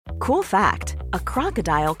Cool fact, a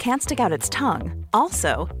crocodile can't stick out its tongue.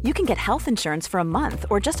 Also, you can get health insurance for a month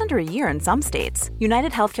or just under a year in some states.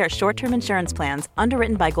 United Healthcare short-term insurance plans,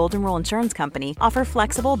 underwritten by Golden Rule Insurance Company, offer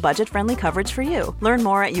flexible, budget-friendly coverage for you. Learn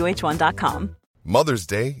more at uh1.com. Mother's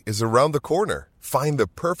Day is around the corner. Find the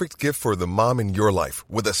perfect gift for the mom in your life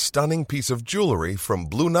with a stunning piece of jewelry from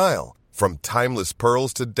Blue Nile. From timeless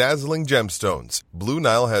pearls to dazzling gemstones, Blue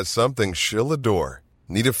Nile has something she'll adore.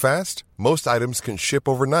 Need it fast? Most items can ship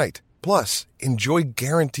overnight. Plus, enjoy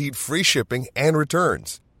guaranteed free shipping and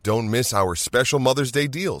returns. Don't miss our special Mother's Day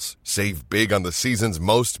deals. Save big on the season's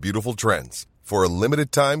most beautiful trends. For a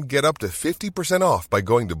limited time, get up to 50% off by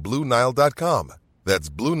going to BlueNile.com. That's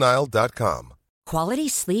BlueNile.com. Quality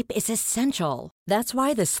sleep is essential. That's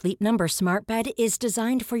why the Sleep Number Smart Bed is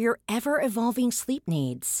designed for your ever-evolving sleep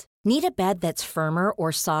needs. Need a bed that's firmer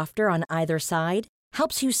or softer on either side?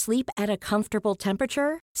 Helps you sleep at a comfortable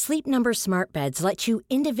temperature? Sleep Number Smart Beds let you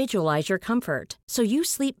individualize your comfort, so you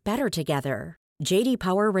sleep better together. J.D.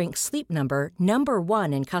 Power ranks Sleep Number number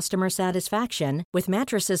 1 in customer satisfaction with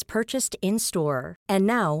mattresses purchased in-store. And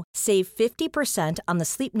now, save 50% on the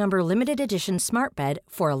Sleep Number Limited Edition Smart Bed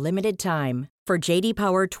for a limited time. For J.D.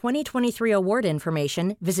 Power 2023 award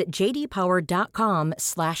information, visit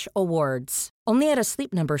jdpower.com/awards. Only at a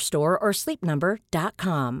Sleep Number store or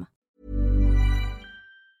sleepnumber.com.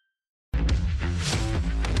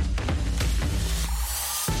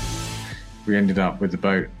 We ended up with the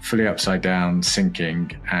boat fully upside down,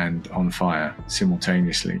 sinking and on fire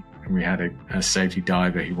simultaneously. And we had a safety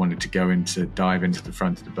diver who wanted to dive into the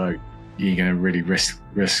front of the boat. You're going to really risk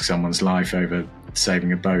someone's life over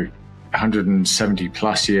saving a boat. 170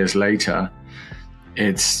 plus years later,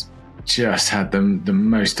 it's just had the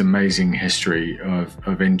most amazing history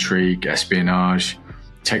of intrigue, espionage,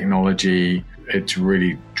 technology. It's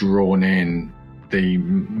really drawn in the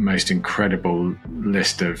most incredible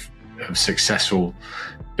list of successful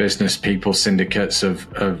business people, syndicates of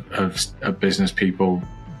business people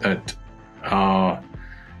that are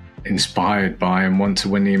inspired by and want to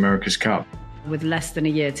win the America's Cup. With less than a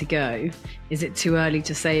year to go, is it too early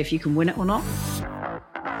to say if you can win it or not?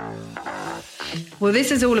 Well,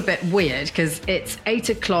 this is all a bit weird because it's 8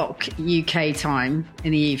 o'clock UK time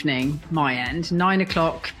in the evening, my end, 9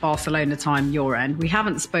 o'clock Barcelona time, your end. We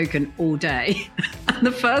haven't spoken all day. And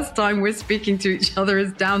the first time we're speaking to each other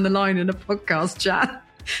is down the line in a podcast chat.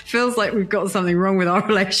 Feels like we've got something wrong with our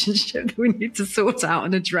relationship that we need to sort out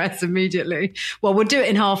and address immediately. Well, we'll do it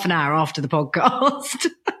in half an hour after the podcast.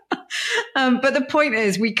 But the point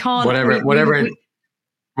is, we can't... Whatever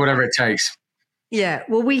it takes. Yeah,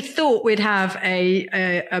 well, we thought we'd have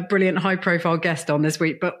a brilliant high-profile guest on this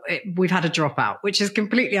week, but we've had a dropout, which is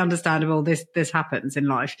completely understandable. This happens in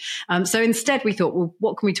life. So instead, we thought, well,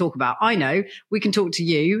 what can we talk about? I know we can talk to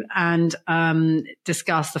you and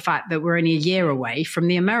discuss the fact that we're only a year away from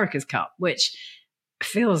the America's Cup, which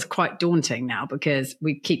feels quite daunting now because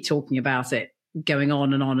we keep talking about it going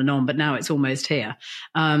on and on and on, but now it's almost here.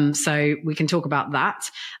 So we can talk about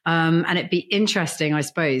that. And it'd be interesting, I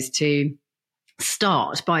suppose, to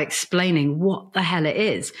start by explaining what the hell it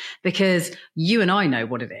is, because you and I know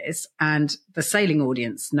what it is and the sailing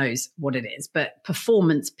audience knows what it is, but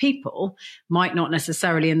performance people might not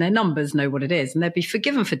necessarily in their numbers know what it is, and they'd be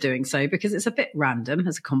forgiven for doing so because it's a bit random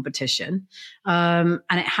as a competition. And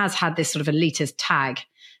it has had this sort of elitist tag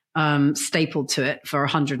stapled to it for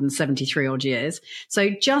 173 odd years. So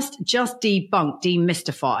just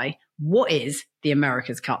demystify what is the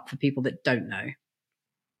America's Cup for people that don't know.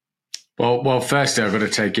 Well, firstly, I've got to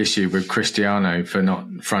take issue with Cristiano for not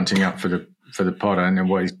fronting up for the pod. I don't know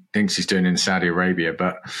what he thinks he's doing in Saudi Arabia,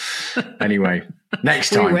 but anyway,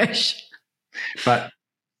 next time. We wish. But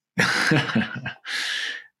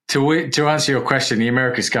to answer your question, the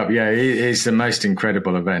America's Cup, yeah, it is the most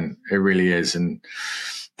incredible event. It really is, and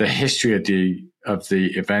the history of the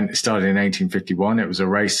event started in 1851. It was a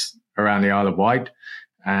race around the Isle of Wight.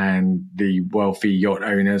 And the wealthy yacht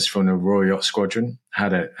owners from the Royal Yacht Squadron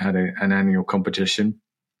had an annual competition.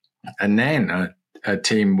 And then a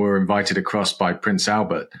team were invited across by Prince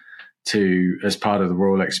Albert as part of the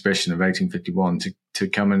Royal Exhibition of 1851 to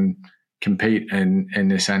come and compete in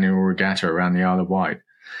this annual regatta around the Isle of Wight.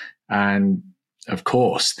 And of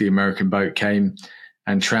course, the American boat came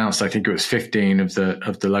and trounced, I think it was 15 of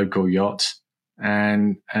the local yachts,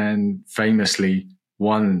 and famously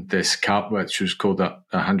won this cup, which was called the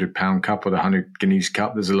 £100 Cup or the 100 Guineas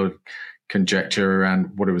Cup. There's a lot of conjecture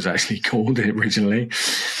around what it was actually called originally.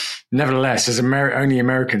 Nevertheless, as only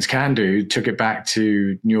Americans can do, took it back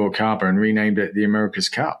to New York Harbor and renamed it the America's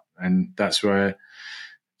Cup. And that's where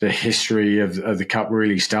the history of the cup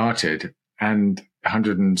really started. And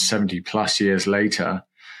 170 plus years later,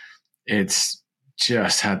 it's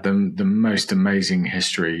just had the most amazing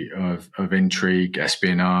history of intrigue,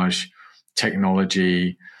 espionage,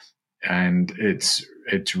 technology, and it's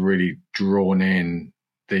really drawn in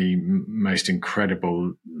the most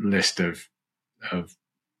incredible list of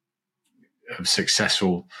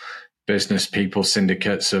successful business people,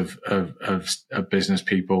 syndicates of business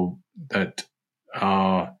people that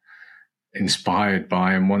are inspired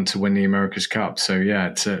by and want to win the America's Cup. So yeah,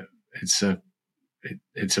 it's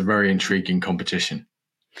a very intriguing competition.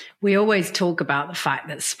 We always talk about the fact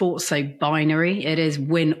that sport's so binary. It is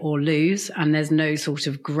win or lose, and there's no sort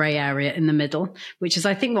of grey area in the middle, which is,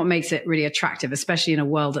 I think, what makes it really attractive, especially in a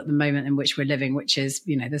world at the moment in which we're living, which is,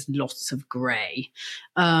 there's lots of grey.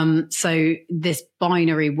 So this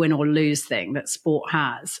binary win or lose thing that sport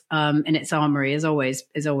has in its armory is always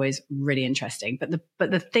really interesting. But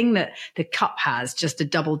the thing that the Cup has, just to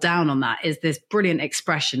double down on that, is this brilliant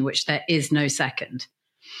expression, which there is no second,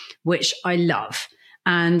 which I love.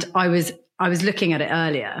 And I was looking at it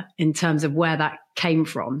earlier in terms of where that came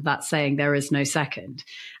from, that saying, there is no second.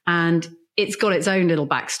 And it's got its own little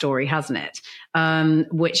backstory, hasn't it?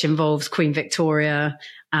 Which involves Queen Victoria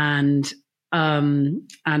and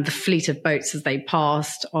the fleet of boats as they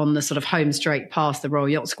passed on the sort of home straight past the Royal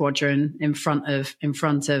Yacht Squadron in front of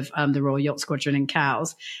the Royal Yacht Squadron in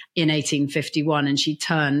Cowes in 1851. And she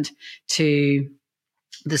turned to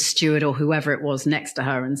the steward or whoever it was next to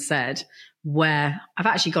her and said, I've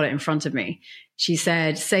actually got it in front of me. She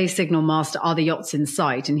said, "Say, signal master, are the yachts in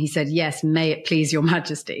sight?" And he said, "Yes, may it please your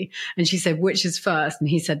majesty." And she said, "Which is first?" And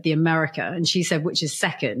he said, "The America." And she said, "Which is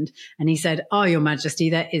second?" And he said, "Oh, your majesty,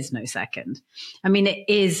 there is no second." I mean, it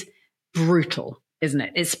is brutal, isn't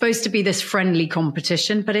it? It's supposed to be this friendly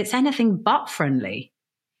competition, but it's anything but friendly.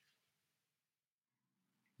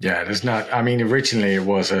 Yeah, there's not. I mean, originally it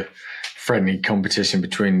was a friendly competition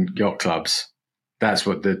between yacht clubs. That's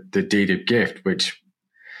what the deed of gift, which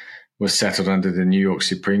was settled under the New York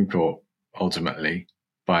Supreme Court ultimately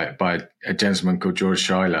by a gentleman called George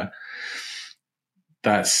Schuyler.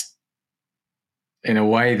 That's, in a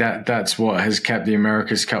way, that's what has kept the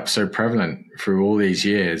America's Cup so prevalent through all these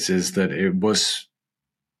years, is that it was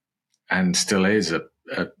and still is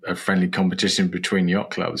a friendly competition between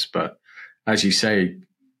yacht clubs. But as you say,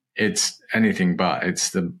 it's anything but.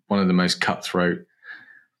 It's one of the most cutthroat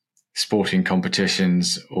sporting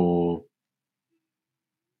competitions or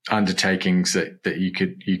undertakings that you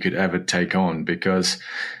could ever take on, because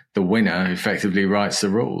the winner effectively writes the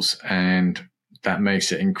rules, and that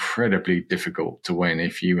makes it incredibly difficult to win.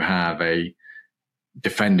 If you have a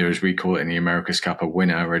defender, as we call it in the America's Cup, a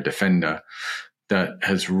winner or a defender that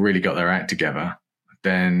has really got their act together,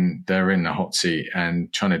 then they're in the hot seat,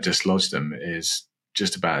 and trying to dislodge them is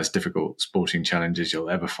just about as difficult sporting challenge as you'll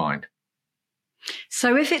ever find.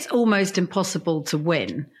 So if it's almost impossible to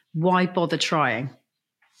win, why bother trying?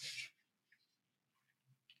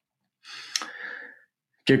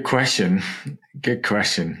 Good question.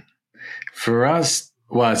 For us,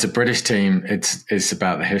 well, as a British team, it's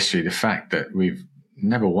about the history, the fact that we've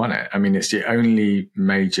never won it. I mean, it's the only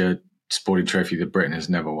major sporting trophy that Britain has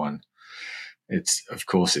never won. It's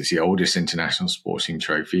the oldest international sporting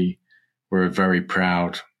trophy. We're a very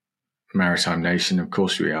proud maritime nation. Of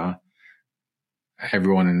course we are.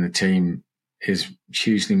 Everyone in the team is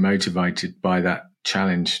hugely motivated by that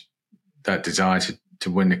challenge, that desire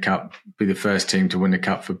to win the Cup, be the first team to win the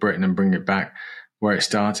Cup for Britain and bring it back where it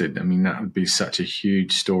started. I mean, that would be such a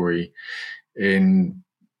huge story in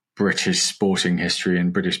British sporting history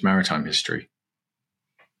and British maritime history.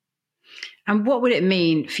 And what would it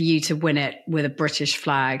mean for you to win it with a British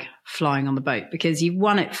flag flying on the boat? Because you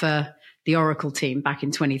won it for the Oracle team back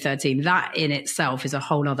in 2013. That in itself is a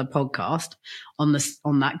whole other podcast on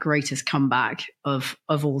that greatest comeback of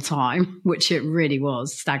all time, which it really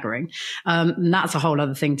was staggering. And that's a whole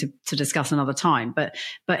other thing to discuss another time. But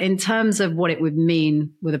in terms of what it would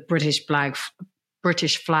mean with a British flag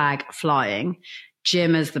flying,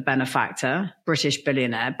 Jim as the benefactor, British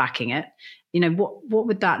billionaire backing it, what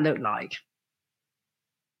would that look like?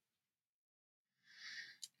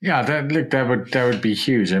 Yeah, that would be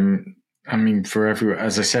huge. I mean, for everyone,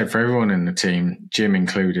 as I said, for everyone in the team, Jim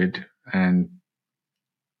included, and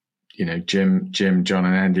Jim, John,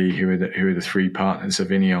 and Andy, who are the three partners of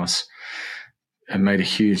Ineos, have made a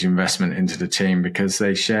huge investment into the team because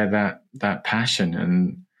they share that passion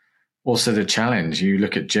and also the challenge. You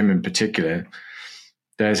look at Jim in particular.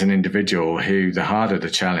 There's an individual who, the harder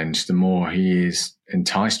the challenge, the more he is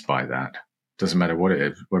enticed by that. Doesn't matter what it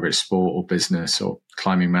is, whether it's sport or business or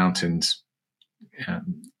climbing mountains.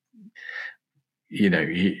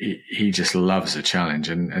 He just loves a challenge,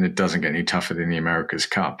 and it doesn't get any tougher than the America's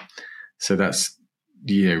Cup. So that's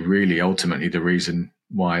really ultimately the reason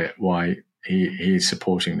why he is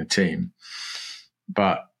supporting the team.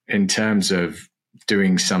 But in terms of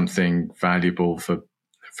doing something valuable for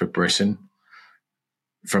Britain,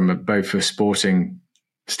 from both a sporting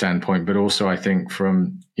standpoint, but also I think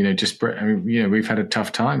from, just Britain, we've had a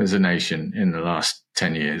tough time as a nation in the last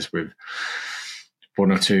 10 years with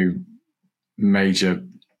one or two major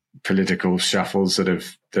political shuffles that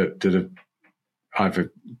have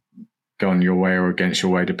either gone your way or against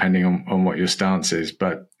your way, depending on what your stance is.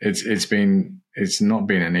 But it's not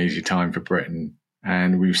been an easy time for Britain.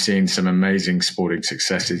 And we've seen some amazing sporting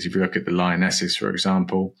successes. If you look at the Lionesses, for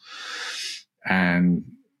example, and,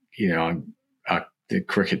 the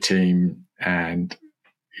cricket team and,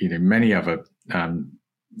 many other,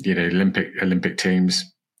 Olympic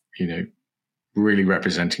teams, really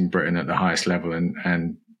representing Britain at the highest level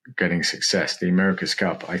and getting success. The America's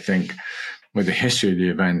Cup, I think, with the history of the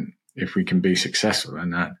event, if we can be successful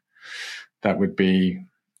in that would be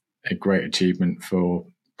a great achievement for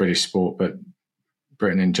British sport, but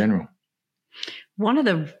Britain in general. One of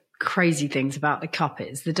the crazy things about the Cup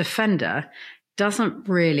is the Defender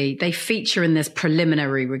they feature in this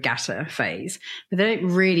preliminary regatta phase, but they don't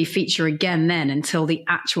really feature again then until the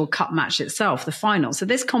actual Cup match itself, the final. So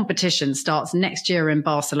this competition starts next year in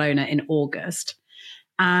Barcelona in August.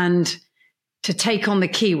 And to take on the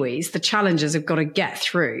Kiwis, the challengers have got to get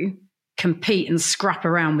through, compete and scrap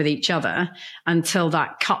around with each other until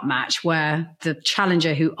that Cup match where the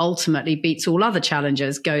challenger who ultimately beats all other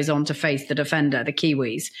challengers goes on to face the Defender, the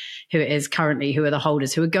Kiwis, who are the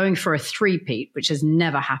holders, who are going for a three-peat, which has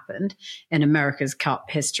never happened in America's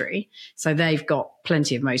Cup history. So they've got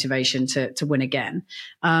plenty of motivation to win again.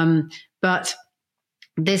 But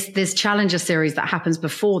this Challenger series that happens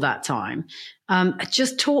before that time,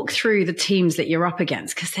 just talk through the teams that you're up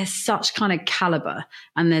against, because there's such kind of caliber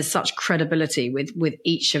and there's such credibility with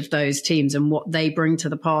each of those teams and what they bring to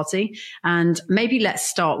the party. And maybe let's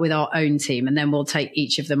start with our own team and then we'll take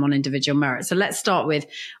each of them on individual merit. So let's start with,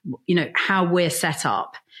 how we're set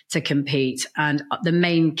up to compete and the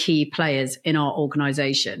main key players in our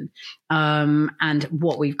organization, and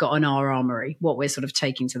what we've got in our armory, what we're sort of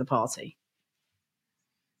taking to the party.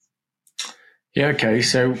 Yeah, okay.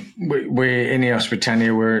 So we're Ineos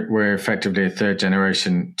Britannia. We're effectively a third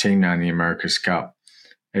generation team now in the America's Cup.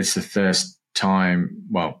 It's the first time,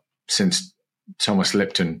 since Thomas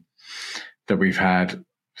Lipton, that we've had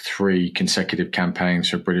 3 consecutive campaigns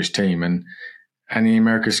for a British team. And the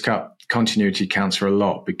America's Cup continuity counts for a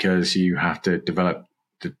lot, because you have to develop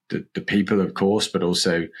the people, of course, but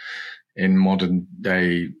also in modern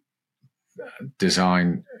day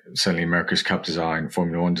design, certainly America's Cup design,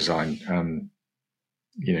 Formula One design,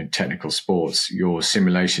 technical sports, your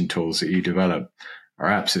simulation tools that you develop are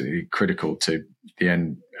absolutely critical to the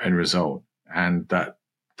end result. And that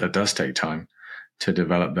does take time to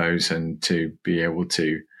develop those and to be able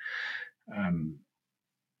to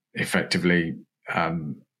effectively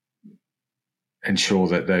ensure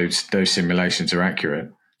that those simulations are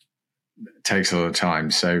accurate. It takes a lot of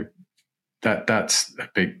time. So that's a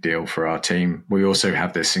big deal for our team. We also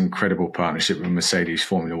have this incredible partnership with Mercedes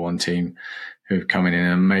Formula One team, who've come in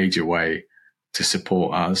a major way to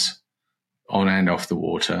support us on and off the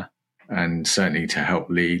water, and certainly to help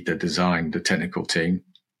lead the technical team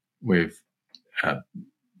with,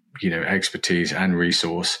 expertise and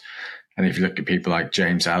resource. And if you look at people like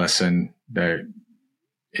James Allison, there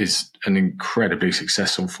is an incredibly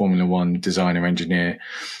successful Formula One designer engineer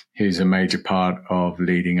who's a major part of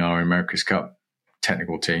leading our America's Cup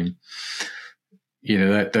technical team.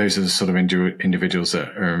 Those are the sort of individuals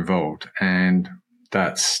that are involved. And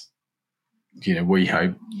that's, we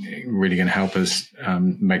hope really going to help us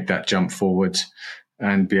make that jump forwards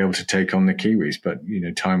and be able to take on the Kiwis. But,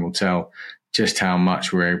 time will tell just how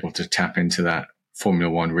much we're able to tap into that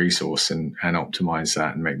Formula One resource and optimize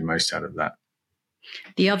that and make the most out of that.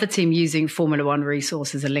 The other team using Formula One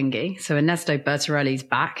resource is Alinghi. So Ernesto Bertarelli's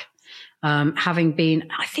back, having been,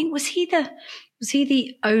 I think, was he the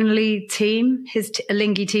only team,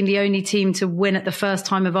 Alinghi team, the only team to win at the first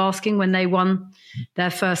time of asking when they won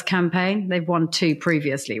their first campaign? They've won 2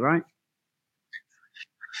 previously, right?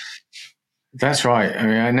 That's right. I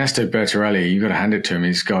mean, Ernesto Bertarelli, you've got to hand it to him.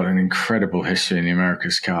 He's got an incredible history in the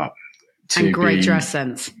America's Cup. And great dress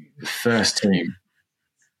sense. First team.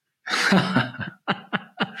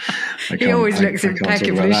 He always looks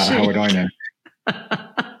impeccably chic. How would I know?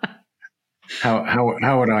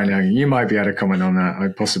 How would I know? You might be able to comment on that. I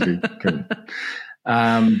possibly couldn't.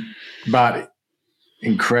 But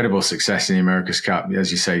incredible success in the America's Cup.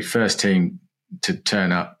 As you say, first team to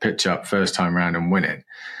turn up, pitch up first time round and win it.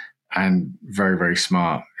 and very, very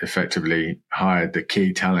smart, effectively hired the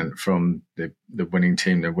key talent from the winning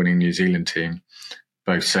team, the winning New Zealand team,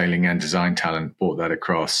 both sailing and design talent, brought that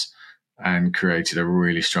across and created a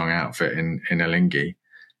really strong outfit in Alinghi.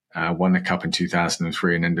 Won the cup in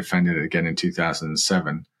 2003 and then defended it again in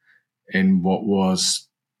 2007 in what was,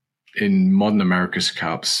 in modern America's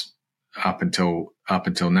Cups up until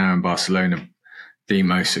now in Barcelona, the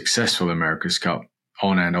most successful America's Cup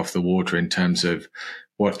on and off the water in terms of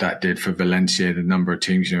what that did for Valencia, the number of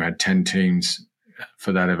teams. Had 10 teams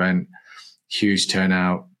for that event, huge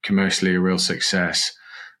turnout, commercially a real success.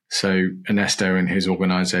 So Ernesto and his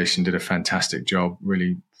organization did a fantastic job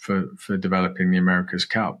really for developing the America's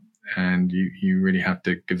Cup. And you really have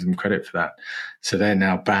to give them credit for that. So they're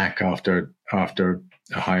now back after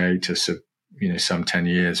a hiatus of, some 10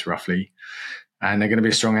 years roughly. And they're going to be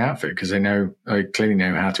a strong outfit because they clearly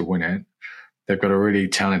know how to win it. They've got a really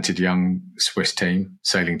talented young Swiss team,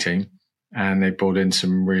 sailing team, and they brought in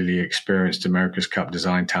some really experienced America's Cup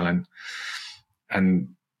design talent.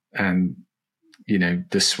 And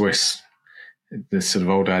the sort of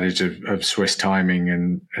old adage of Swiss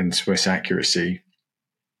timing and Swiss accuracy,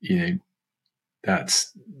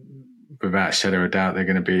 that's without a shadow of a doubt they're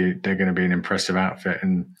going to be an impressive outfit,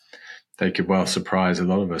 and they could well surprise a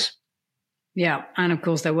lot of us. Yeah. And of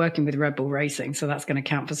course, they're working with Red Bull Racing, so that's going to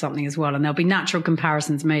count for something as well. And there'll be natural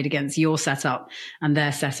comparisons made against your setup and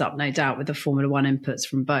their setup, no doubt, with the Formula One inputs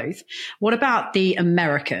from both. What about the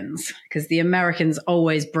Americans? Because the Americans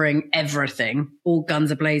always bring everything, all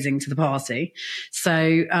guns a-blazing to the party.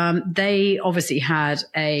 So they obviously had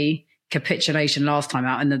a capitulation last time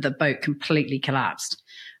out, and the boat completely collapsed.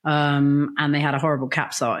 And they had a horrible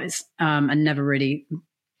capsize and never really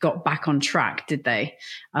got back on track, did they,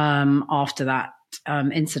 after that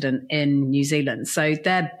incident in New Zealand. So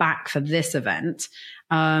they're back for this event.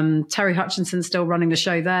 Terry Hutchinson's still running the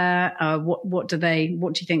show there. What do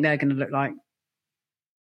you think they're going to look like?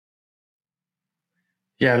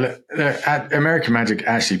 Yeah, look, American Magic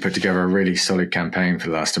actually put together a really solid campaign for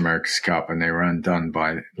the last America's Cup, and they were undone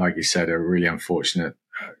by, like you said, a really unfortunate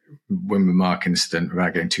Windward Mark incident,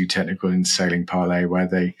 without getting too technical, in Sailing Parlay, where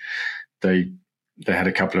they had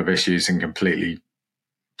a couple of issues and completely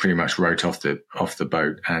pretty much wrote off the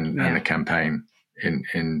boat and the campaign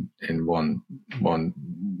in one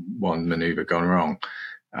maneuver gone wrong.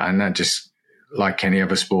 And that, just like any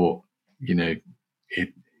other sport,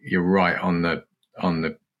 you're right on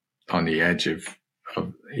the edge of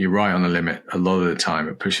you're right on the limit a lot of the time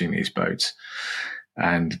of pushing these boats,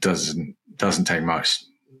 and it doesn't take much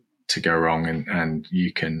to go wrong, and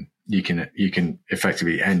you can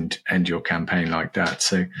effectively end your campaign like that.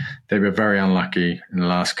 So they were very unlucky in the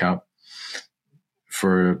last Cup.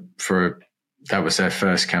 For that was their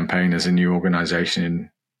first campaign as a new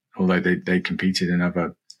organisation. Although they competed in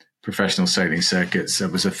other professional sailing circuits,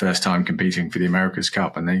 that was the first time competing for the America's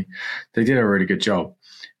Cup, and they did a really good job.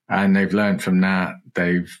 And they've learned from that.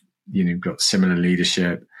 They've got similar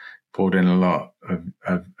leadership, brought in a lot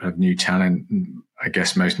of new talent. I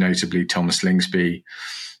guess most notably Thomas Lingsby,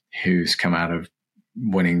 who's come out of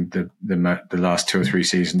winning the last 2 or 3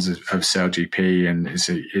 seasons of SailGP and is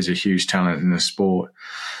a huge talent in the sport.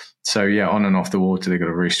 So yeah, on and off the water, they've got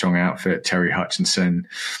a very strong outfit. Terry Hutchinson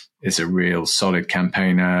is a real solid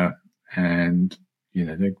campaigner, and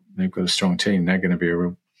they've got a strong team. They're going to be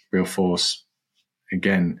a real force.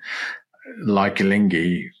 Again, like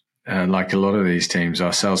Alinghi, like a lot of these teams,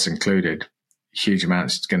 ourselves included, huge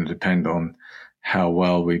amounts is going to depend on how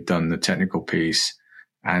well we've done the technical piece.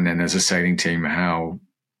 And then as a sailing team, how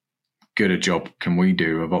good a job can we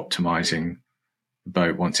do of optimizing the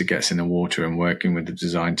boat once it gets in the water, and working with the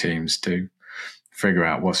design teams to figure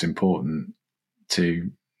out what's important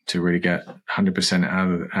to really get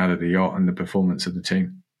 100% out of the yacht and the performance of the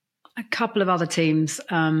team. A couple of other teams,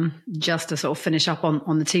 just to sort of finish up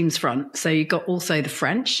on the teams front. So you've got also the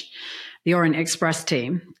French, the Orient Express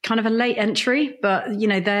team, kind of a late entry, but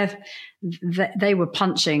they were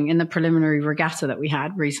punching in the preliminary regatta that we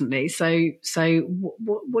had recently. So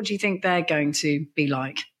what do you think they're going to be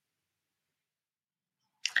like?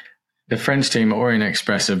 The French team, Orient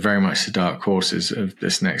Express, are very much the dark horses of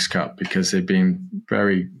this next Cup because they've been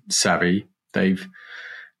very savvy. They've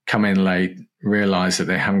come in late, realised that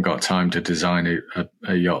they haven't got time to design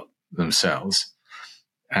a yacht themselves,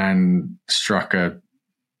 and struck a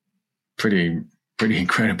pretty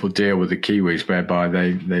incredible deal with the Kiwis, whereby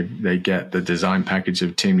they get the design package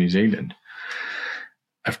of Team New Zealand.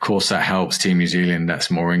 Of course, that helps Team New Zealand.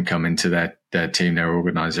 That's more income into their team, their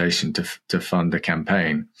organisation to fund the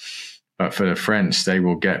campaign. But for the French, they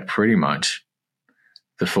will get pretty much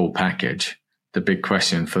the full package. the big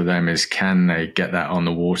question for them is, can they get that on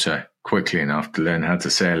the water quickly enough to learn how to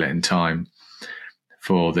sail it in time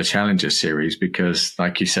for the Challenger Series? Because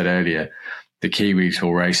like you said earlier, the Kiwis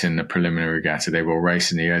will race in the preliminary regatta. They will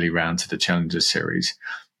race in the early rounds of the Challenger Series,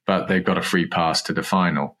 but they've got a free pass to the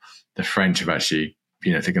final. The French have actually,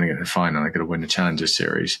 if they're going to get to the final, they're going to win the Challenger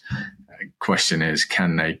Series. The question is,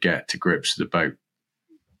 can they get to grips with the boat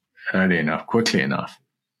early enough, quickly enough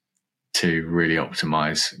to really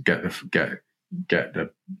optimize, get the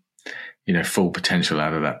full potential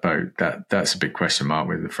out of that boat? That's a big question mark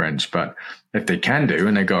with the French. But if they can do,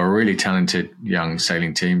 and they've got a really talented young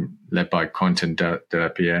sailing team led by Quentin de la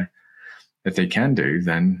Pierre, if they can do,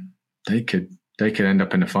 then they could end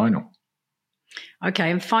up in the final.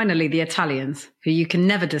 Okay, and finally, the Italians, who you can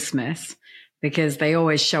never dismiss because they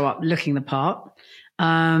always show up looking the part.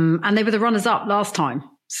 And they were the runners-up last time.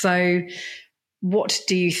 So what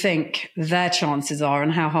do you think their chances are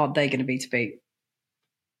and how hard they're going to be to beat?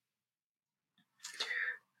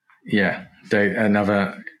 Yeah, it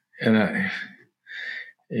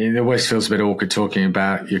always feels a bit awkward talking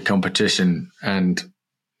about your competition, and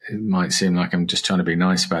it might seem like I'm just trying to be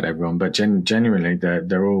nice about everyone, but genuinely,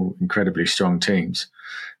 they're all incredibly strong teams.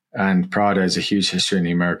 And Prado has a huge history in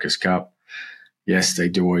the America's Cup. Yes, they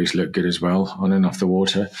do always look good as well on and off the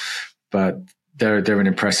water, but they're an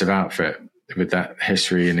impressive outfit with that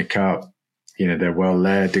history in the Cup. They're well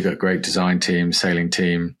led. They've got a great design team, sailing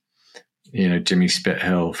team. Jimmy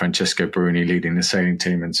Spithill, Francesco Bruni leading the sailing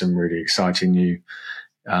team, and some really exciting new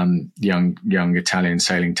young Italian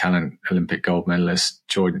sailing talent, Olympic gold medalists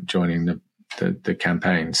joining the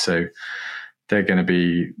campaign. So they're going to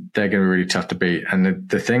be really tough to beat. And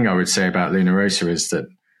the thing I would say about Luna Rossa is that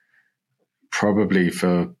probably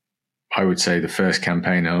for, I would say, the first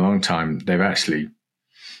campaign in a long time, they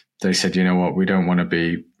said, you know what, we don't want to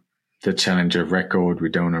be the challenger of record. We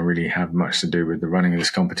don't want to really have much to do with the running of this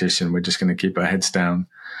competition. We're just going to keep our heads down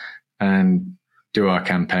and do our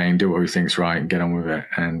campaign, do what we think's right, and get on with it.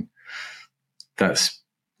 And that's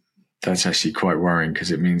actually quite worrying,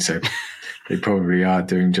 because it means that they probably are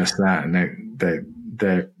doing just that, and they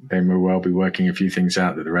may well be working a few things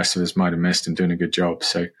out that the rest of us might have missed and doing a good job.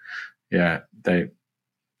 So, yeah, they're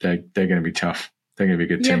going to be tough. They're going to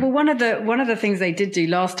be a good team. Yeah, well, one of the things they did do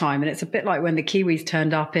last time, and it's a bit like when the Kiwis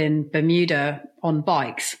turned up in Bermuda on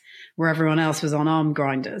bikes, where everyone else was on arm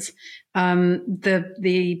grinders.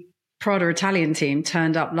 The Prada Italian team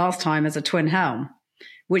turned up last time as a twin helm,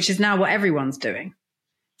 which is now what everyone's doing.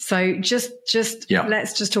 So just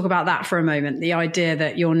let's just talk about that for a moment. The idea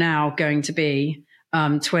that you're now going to be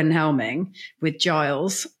twin helming with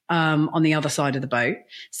Giles on the other side of the boat.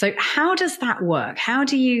 So how does that work? How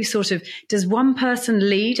do you does one person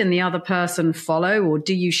lead and the other person follow, or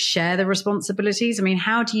do you share the responsibilities? I mean,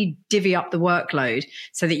 how do you divvy up the workload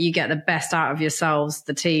so that you get the best out of yourselves,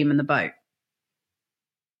 the team and the boat?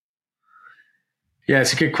 Yeah,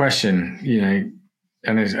 it's a good question,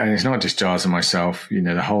 and it's not just Giles and myself.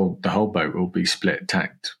 The whole boat will be split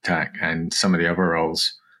tack to tack, and some of the other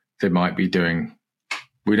roles they might be doing,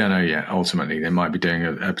 we don't know yet. Ultimately, they might be doing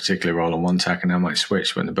a particular role on one tack, and they might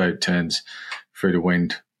switch when the boat turns through the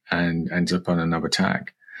wind and ends up on another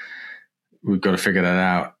tack. We've got to figure that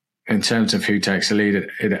out. In terms of who takes the lead,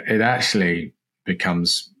 it actually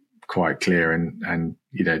becomes quite clear, and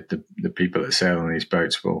the people that sail on these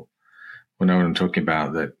boats will know what I'm talking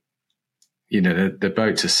about. That the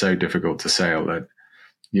boats are so difficult to sail that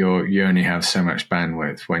you only have so much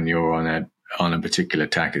bandwidth when you're on a particular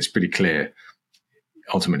tack. It's pretty clear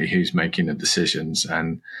ultimately who's making the decisions,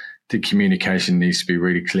 and the communication needs to be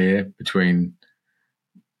really clear between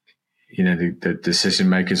the decision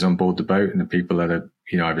makers on board the boat and the people that are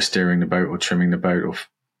either steering the boat or trimming the boat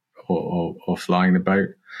or flying the boat.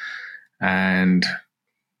 And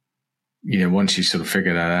once you sort of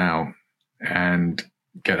figure that out and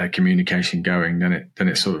get that communication going, then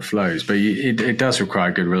it sort of flows. But it does require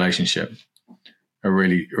a good relationship, a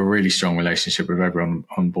really strong relationship with everyone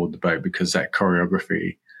on board the boat, because that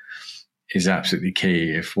choreography is absolutely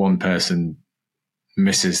key. If one person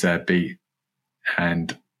misses their beat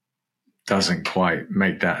and doesn't quite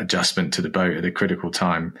make that adjustment to the boat at a critical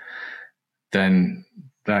time, then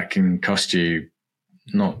that can cost you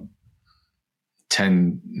not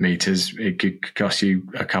 10 meters, it could cost you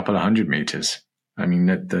a couple of 100 meters. I mean,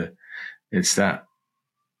 it's that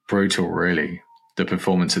brutal, really. The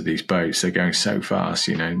performance of these boats, they're going so fast.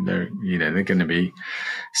 They're going to be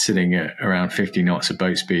sitting at around 50 knots of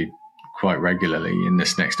boat speed quite regularly in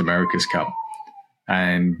this next America's Cup.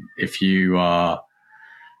 And if you are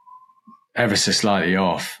ever so slightly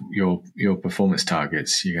off your performance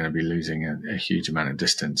targets, you're going to be losing a huge amount of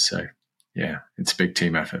distance. So, yeah, it's a big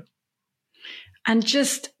team effort. And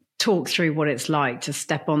just talk through what it's like to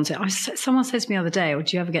step onto. Someone said to me the other day, "Oh,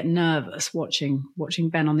 do you ever get nervous watching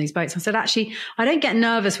Ben on these boats?" I said, actually, I don't get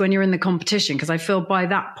nervous when you're in the competition, because I feel by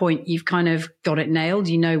that point you've kind of got it nailed.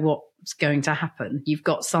 You know what's going to happen. You've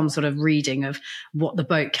got some sort of reading of what the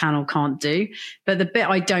boat can or can't do. But the bit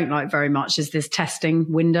I don't like very much is this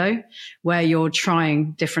testing window where you're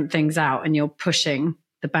trying different things out and you're pushing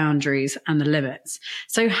the boundaries and the limits.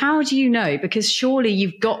 So how do you know? Because surely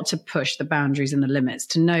you've got to push the boundaries and the limits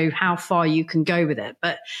to know how far you can go with it.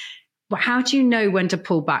 But how do you know when to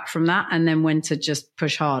pull back from that and then when to just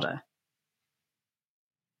push harder?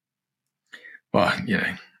 Well,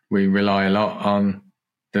 we rely a lot on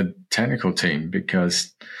the technical team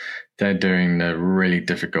because they're doing the really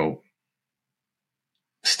difficult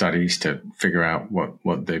studies to figure out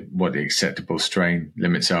what the acceptable strain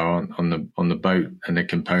limits are on the boat and the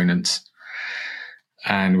components.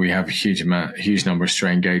 And we have a huge number of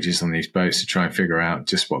strain gauges on these boats to try and figure out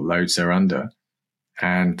just what loads they're under.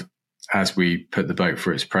 And as we put the boat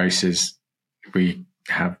through its paces, we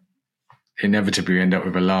have inevitably end up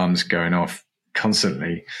with alarms going off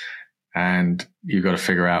constantly. And you've got to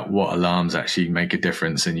figure out what alarms actually make a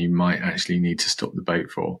difference, and you might actually need to stop the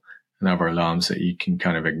boat for, and other alarms that you can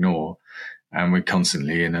kind of ignore. And we're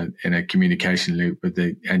constantly in a communication loop with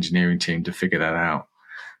the engineering team to figure that out.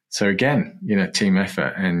 So again, team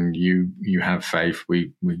effort, and you have faith.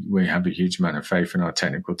 We have a huge amount of faith in our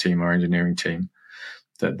technical team, our engineering team,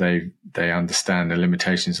 that they understand the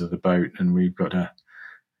limitations of the boat, and we've got to,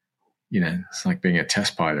 it's like being a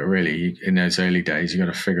test pilot, really. In those early days, you've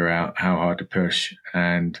got to figure out how hard to push,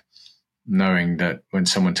 and knowing that when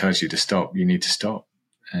someone tells you to stop, you need to stop.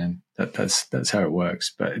 And that's how it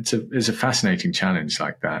works. But it's a fascinating challenge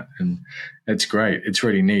like that. And it's great. It's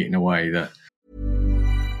really neat in a way that.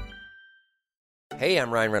 Hey, I'm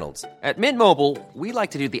Ryan Reynolds. At Mint Mobile, we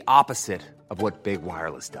like to do the opposite of what Big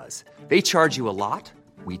Wireless does. They charge you a lot.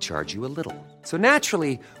 We charge you a little. So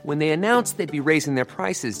naturally, when they announced they'd be raising their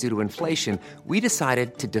prices due to inflation, we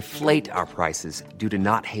decided to deflate our prices due to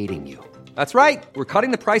not hating you. That's right. We're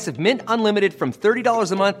cutting the price of Mint Unlimited from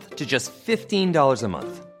 $30 a month to just $15 a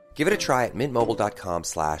month. Give it a try at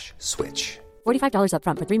mintmobile.com/switch. $45 up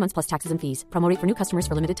front for 3 months plus taxes and fees. Promo rate for new customers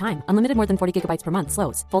for limited time. Unlimited more than 40 gigabytes per month.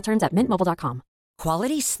 Slows full terms at mintmobile.com.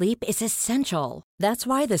 Quality sleep is essential. That's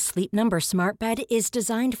why the Sleep Number Smart Bed is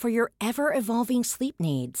designed for your ever-evolving sleep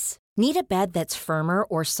needs. Need a bed that's firmer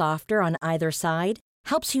or softer on either side?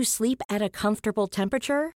 Helps you sleep at a comfortable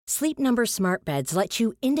temperature? Sleep Number Smart Beds let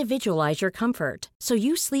you individualize your comfort, so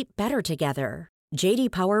you sleep better together. J.D.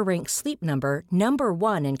 Power ranks Sleep Number number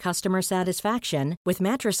 1 in customer satisfaction with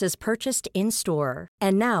mattresses purchased in-store.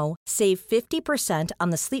 And now, save 50% on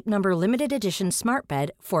the Sleep Number Limited Edition Smart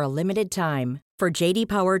Bed for a limited time. For J.D.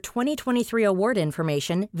 Power 2023 award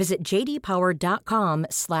information, visit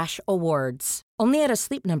jdpower.com/awards. Only at a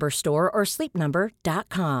Sleep Number store or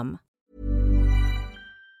sleepnumber.com.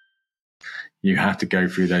 You have to go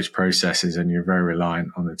through those processes, and you're very reliant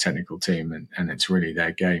on the technical team, and it's really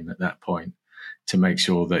their game at that point to make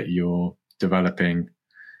sure that you're developing,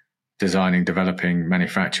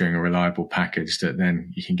 manufacturing a reliable package that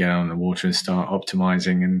then you can get on the water and start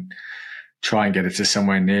optimizing and try and get it to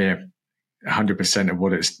somewhere near 100% of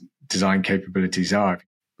what its design capabilities are.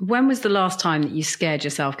 When was the last time that you scared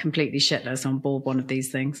yourself completely shitless on board one of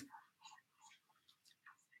these things?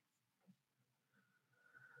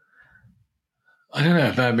 I don't know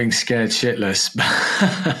about being scared shitless,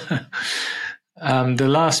 but the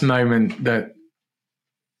last moment that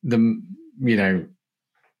we had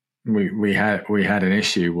an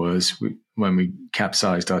issue was when we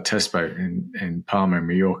capsized our test boat in Palma,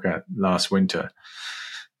 Mallorca last winter,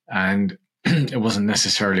 and it wasn't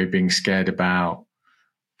necessarily being scared about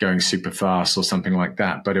going super fast or something like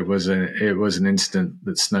that, but it was an incident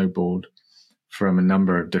that snowballed for a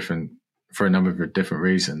number of different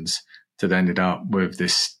reasons that ended up with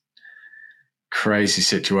this crazy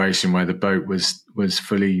situation where the boat was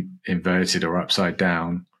fully inverted or upside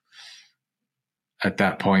down. At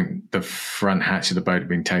that point, the front hatch of the boat had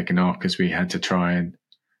been taken off because we had to try and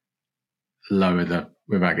lower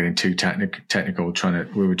without getting too technical.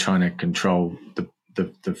 We were trying to control the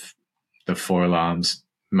foil arms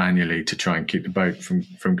manually to try and keep the boat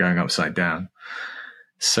from going upside down.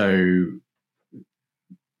 So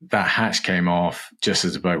that hatch came off just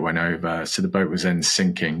as the boat went over. So the boat was then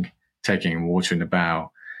sinking, taking water in the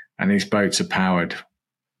bow. And these boats are powered,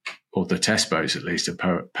 or the test boats at least,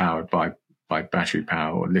 are powered by battery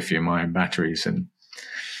power or lithium-ion batteries. And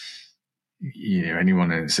anyone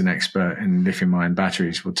that's an expert in lithium-ion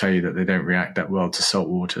batteries will tell you that they don't react that well to salt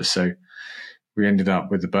water. So we ended up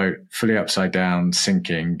with the boat fully upside down,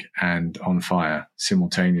 sinking and on fire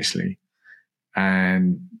simultaneously.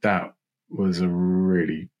 And that was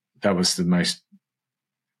that was the most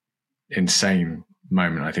insane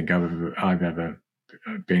moment I think I've ever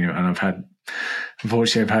been in. And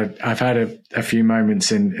unfortunately, I've had a few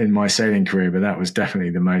moments in my sailing career, but that was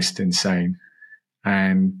definitely the most insane.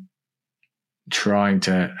 And trying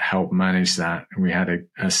to help manage that. And we had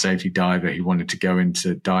a safety diver who wanted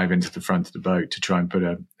to dive into the front of the boat to try and put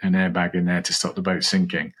an airbag in there to stop the boat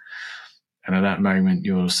sinking. And at that moment,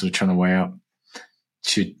 you're sort of trying to weigh up,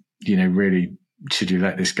 should you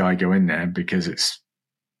let this guy go in there? Because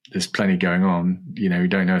there's plenty going on. You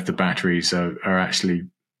don't know if the batteries are actually,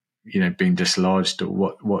 being dislodged,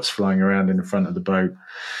 or what's flying around in the front of the boat,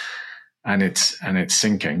 and it's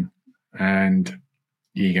sinking. And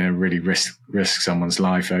you're going to really risk someone's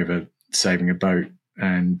life over saving a boat.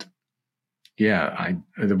 And there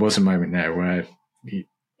was a moment there where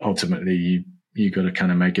ultimately you got to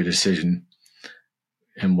kind of make a decision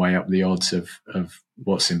and weigh up the odds of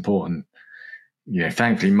what's important.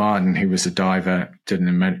 Thankfully Martin, who was the diver, did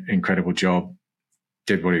an incredible job,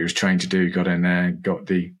 did what he was trained to do, got in there, got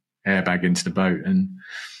the airbag into the boat, and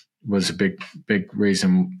was a big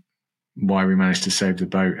reason why we managed to save the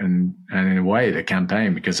boat and in a way the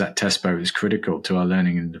campaign, because that test boat is critical to our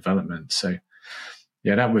learning and development. So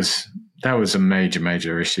that was a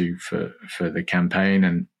major issue for the campaign.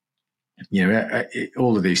 And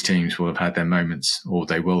all of these teams will have had their moments, or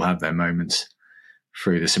they will have their moments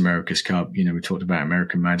through this America's Cup. We talked about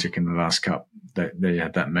American Magic in the last cup, that they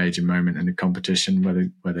had that major moment in the competition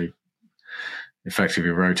where they effectively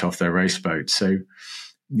wrote off their race boat. So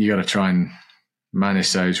you got to try and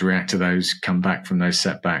manage those, react to those, come back from those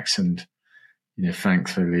setbacks. And,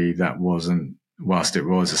 thankfully that wasn't, whilst it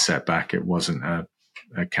was a setback, it wasn't a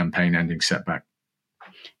campaign ending setback.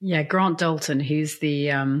 Yeah. Grant Dalton, who's the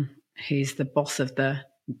boss of the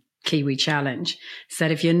Kiwi Challenge,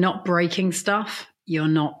 said, if you're not breaking stuff, you're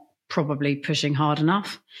not probably pushing hard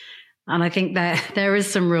enough. And I think there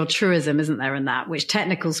is some real truism, isn't there, in that, which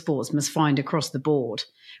technical sports must find across the board,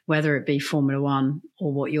 whether it be Formula One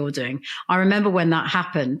or what you're doing. I remember when that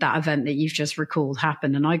happened, that event that you've just recalled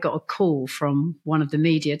happened, and I got a call from one of the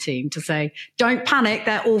media team to say, don't panic,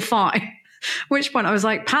 they're all fine. Which point I was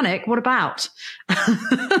like, panic, what about?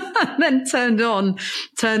 And then turned on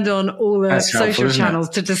all the social channels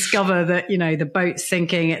to discover that, the boat's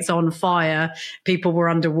sinking, it's on fire, people were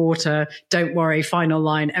underwater, don't worry, final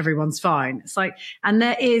line, everyone's fine. It's like, and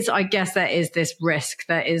there is this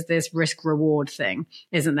risk reward thing,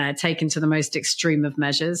 isn't there? Taken to the most extreme of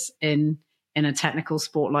measures in a technical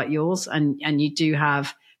sport like yours. And you do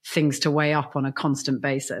have things to weigh up on a constant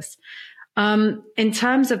basis. In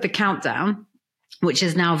terms of the countdown, which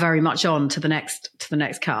is now very much on to the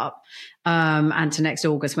next cup, and to next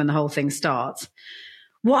August when the whole thing starts,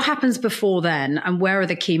 what happens before then, and where are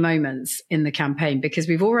the key moments in the campaign? Because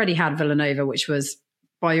we've already had Villanova, which was,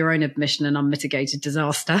 by your own admission, an unmitigated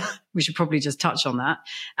disaster. We should probably just touch on that.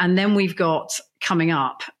 And then we've got coming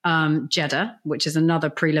up Jeddah, which is another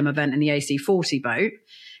prelim event in the AC40 boat,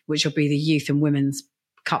 which will be the youth and women's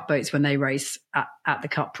cup boats when they race at the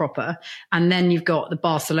cup proper. And then you've got the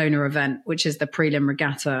Barcelona event, which is the prelim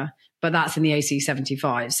regatta, but that's in the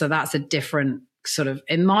AC75. So that's a different sort of,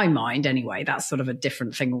 in my mind anyway, that's sort of a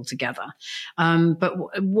different thing altogether. But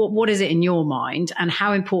what is it in your mind, and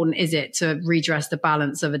how important is it to redress the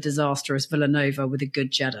balance of a disastrous Villanova with a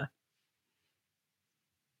good Jeddah?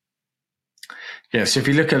 Yeah, so if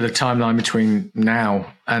you look at the timeline between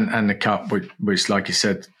now and the Cup, which like you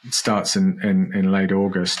said, starts in late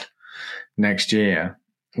August next year,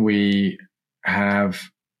 we have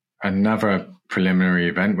another preliminary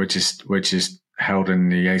event, which is held in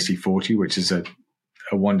the AC40, which is a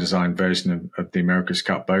one design version of the America's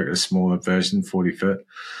Cup boat, a smaller version, 40 foot.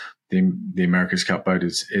 The America's Cup boat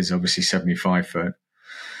is obviously 75 foot.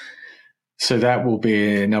 So that will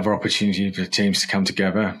be another opportunity for teams to come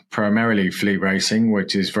together, primarily fleet racing,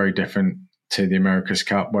 which is very different to the America's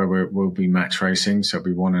Cup, where we'll be match racing. So it'll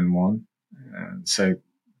be 1-on-1. So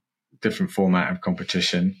different format of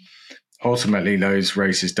competition. Ultimately, those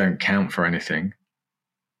races don't count for anything.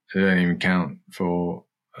 They don't even count for,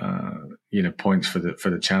 points for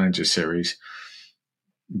the Challenger Series.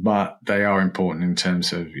 But they are important in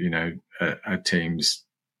terms of, a team's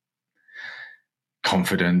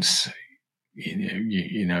confidence.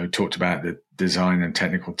 Talked about the design and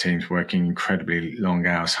technical teams working incredibly long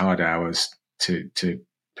hours, hard hours to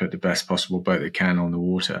put the best possible boat they can on the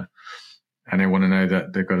water. And they want to know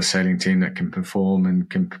that they've got a sailing team that can perform and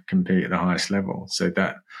can compete at the highest level. So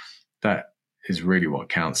that is really what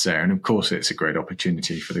counts there. And of course, it's a great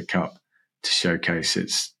opportunity for the Cup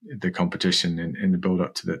showcase the competition in the build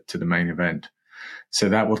up to the main event. So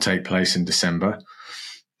that will take place in December.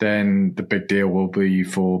 Then the big deal will be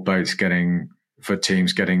for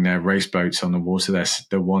teams getting their race boats on the water. There's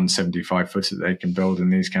the 175 footer that they can build in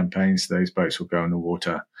these campaigns. Those boats will go in the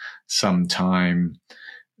water sometime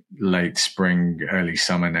late spring, early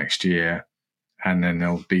summer next year. And then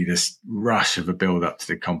there'll be this rush of a build up to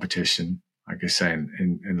the competition, like I say,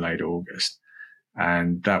 in late August.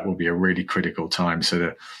 And that will be a really critical time.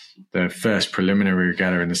 So the first preliminary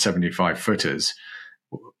regatta in the 75 footers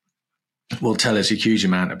will tell us a huge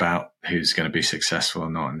amount about who's going to be successful or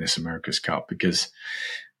not in this America's Cup, because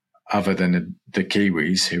other than the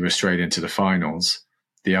Kiwis who are straight into the finals,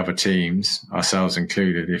 the other teams, ourselves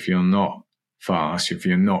included, if you're not fast, if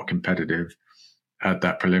you're not competitive at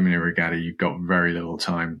that preliminary regatta, you've got very little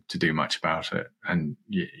time to do much about it. And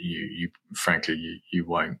you frankly, you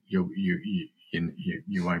won't, you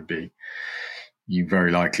won't be, you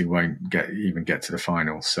very likely won't even get to the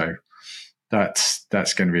final. So that's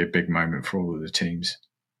going to be a big moment for all of the teams.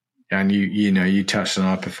 And you touched on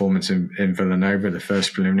our performance in Villanova, the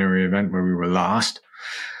first preliminary event where we were last.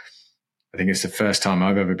 I think it's the first time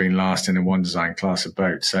I've ever been last in a one design class of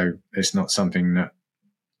boat. So it's not something that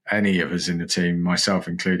any of us in the team, myself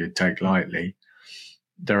included, take lightly.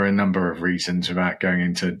 There are a number of reasons without going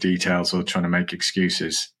into details or trying to make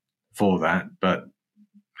excuses for that, but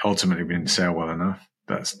ultimately we didn't sail well enough.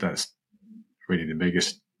 That's really the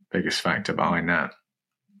biggest factor behind that.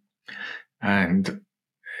 And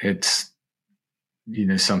it's,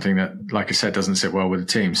 something that, like I said, doesn't sit well with the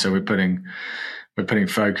team. So we're putting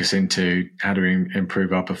focus into how do we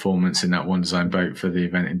improve our performance in that one design boat for the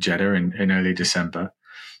event in Jeddah in early December,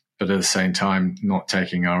 but at the same time, not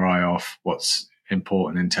taking our eye off what's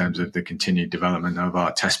important in terms of the continued development of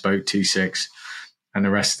our test boat T6 and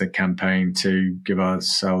the rest of the campaign to give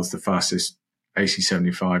ourselves the fastest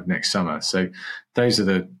AC75 next summer. So those are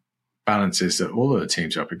the balances that all of the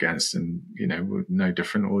teams are up against, and we're no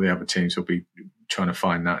different. All the other teams will be trying to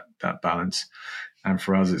find that balance. And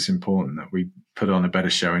for us, it's important that we put on a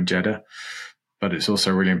better show in Jeddah, but it's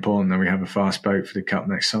also really important that we have a fast boat for the Cup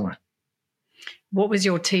next summer. What was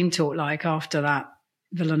your team talk like after that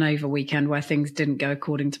Villanova weekend where things didn't go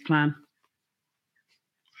according to plan?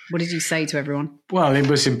 What did you say to everyone? Well, it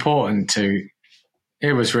was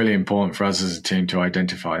really important for us as a team to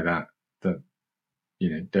identify that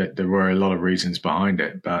there were a lot of reasons behind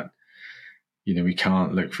it, but we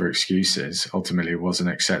can't look for excuses. Ultimately, it wasn't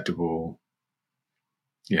acceptable.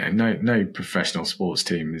 No professional sports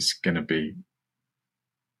team is going to be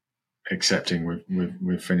accepting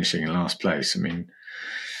with finishing in last place. I mean,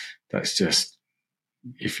 that's just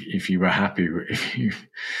if you were happy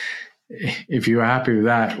if you were happy with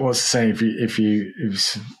that, what's the saying? If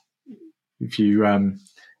you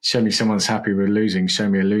show me someone's happy with losing, show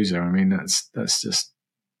me a loser. I mean, that's just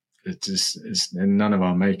it's in none of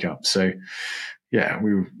our makeup. So yeah,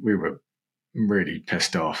 we were really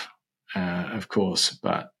pissed off, of course,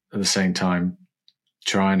 but at the same time,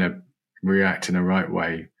 trying to react in the right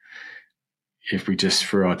way. If we just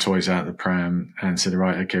threw our toys out of the pram and said,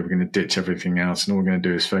 right, okay, we're going to ditch everything else and all we're going to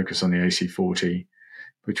do is focus on the AC40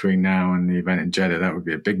 between now and the event in Jeddah, that would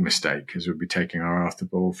be a big mistake, because we'd be taking our eye off the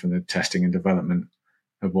ball from the testing and development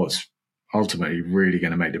of what's ultimately really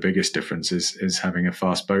going to make the biggest difference is having a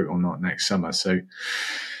fast boat or not next summer. So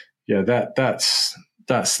yeah, that's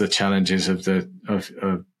the challenges of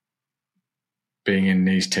being in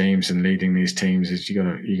these teams and leading these teams, is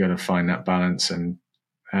you got to find that balance and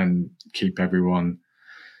keep everyone,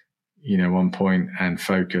 on point and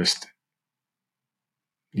focused.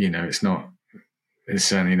 It's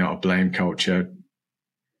certainly not a blame culture.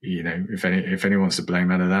 If anyone's to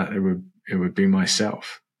blame out of that, it would be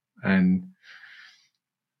myself.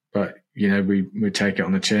 But we take it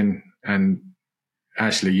on the chin and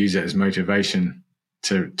actually use it as motivation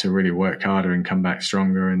to really work harder and come back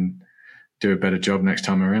stronger and do a better job next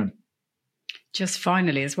time around. Just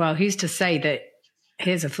finally as well, who's to say that,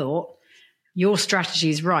 here's a thought, your strategy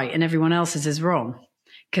is right and everyone else's is wrong?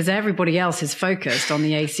 Because everybody else is focused on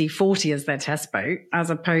the AC40 as their test boat, as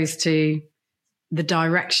opposed to the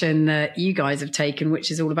direction that you guys have taken, which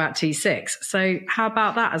is all about T6. So how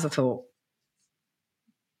about that as a thought?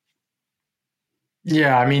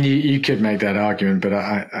 Yeah, I mean, you could make that argument, but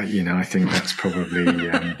I think that's probably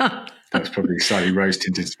slightly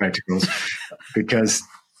rose-tinted spectacles, because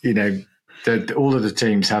all of the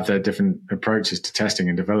teams have their different approaches to testing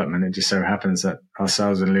and development. It just so happens that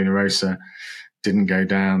ourselves and Luna Rossa didn't go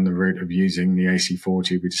down the route of using the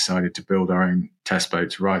AC40. We decided to build our own test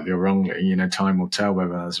boats, rightly or wrongly. Time will tell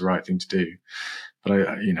whether that's the right thing to do. But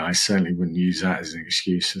I certainly wouldn't use that as an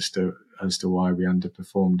excuse as to as to why we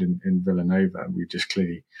underperformed in Villanova. We just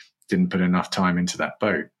clearly didn't put enough time into that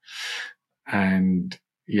boat. And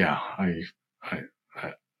yeah, I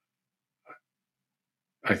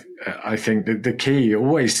think that the key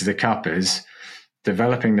always to the Cup is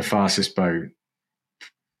developing the fastest boat.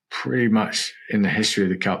 Pretty much in the history of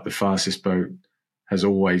the Cup, the fastest boat has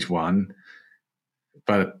always won.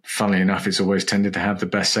 But funnily enough, it's always tended to have the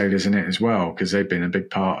best sailors in it as well, because they've been a big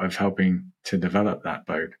part of helping to develop that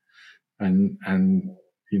boat. And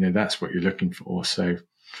you know, that's what you're looking for. So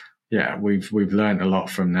yeah, we've learned a lot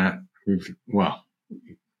from that. Not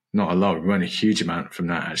a lot, we've learned a huge amount from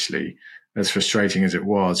that, actually. As frustrating as it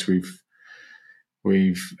was,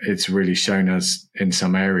 it's really shown us in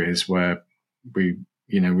some areas where we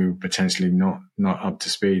were potentially not up to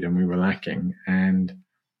speed and we were lacking. And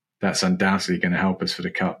that's undoubtedly going to help us for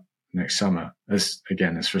the Cup next summer. As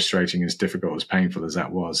frustrating, as difficult, as painful as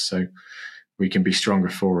that was. So we can be stronger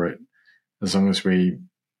for it as long as we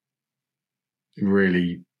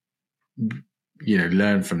really,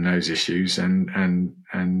 learn from those issues and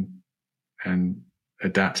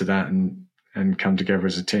adapt to that and come together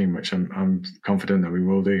as a team, which I'm confident that we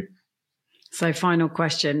will do. So final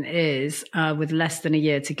question is, with less than a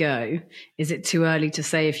year to go, is it too early to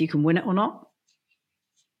say if you can win it or not?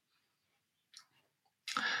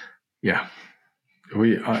 Yeah.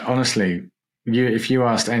 Honestly, if you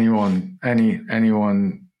asked anyone,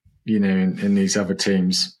 in these other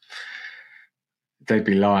teams, they'd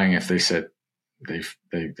be lying if they said they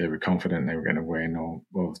were confident they were going to win, or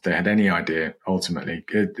if they had any idea. Ultimately,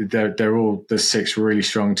 they're all the 6 really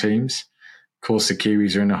strong teams. Of course, the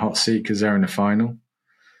Kiwis are in the hot seat because they're in the final,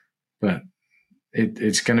 but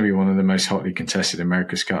it's going to be one of the most hotly contested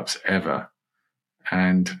America's Cups ever.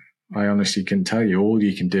 And I honestly can tell you, all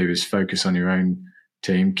you can do is focus on your own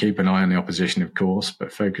team, keep an eye on the opposition, of course,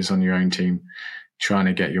 but focus on your own team, trying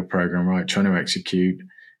to get your program right, trying to execute,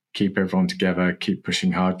 keep everyone together, keep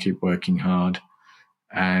pushing hard, keep working hard,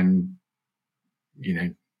 and,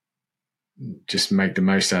 just make the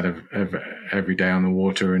most out of every day on the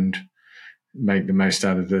water and make the most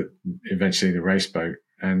out of eventually the race boat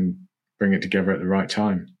and bring it together at the right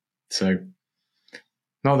time. So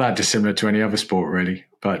not that dissimilar to any other sport, really,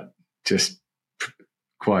 but just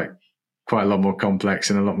quite a lot more complex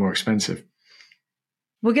and a lot more expensive.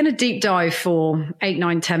 We're going to deep dive for 8,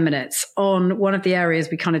 9, 10 minutes on one of the areas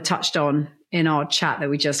we kind of touched on in our chat that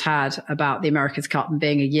we just had about the America's Cup and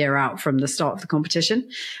being a year out from the start of the competition.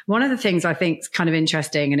 One of the things I think is kind of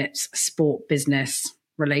interesting, and it's a sport business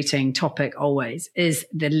relating topic always, is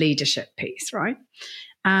the leadership piece, right?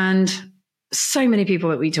 And so many people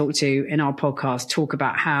that we talk to in our podcast talk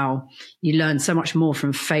about how you learn so much more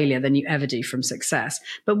from failure than you ever do from success.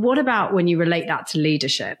 But what about when you relate that to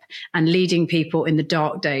leadership and leading people in the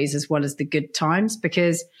dark days as well as the good times?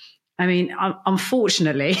 Because,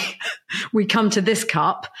 unfortunately, we come to this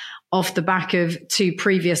Cup off the back of 2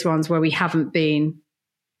 previous ones where we haven't been,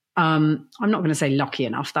 I'm not going to say lucky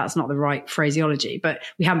enough. That's not the right phraseology, but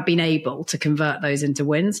we haven't been able to convert those into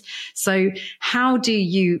wins. So how do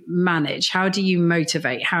you manage? How do you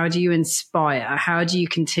motivate? How do you inspire? How do you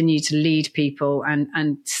continue to lead people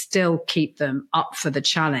and still keep them up for the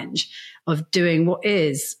challenge of doing what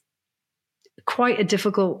is quite a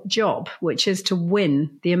difficult job, which is to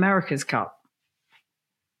win the America's Cup?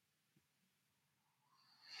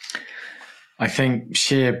 I think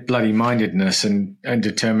sheer bloody mindedness and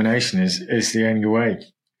determination is the only way,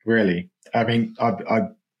 really. I mean,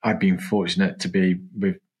 I've been fortunate to be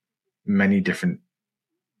with many different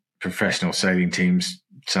professional sailing teams.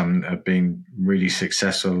 Some have been really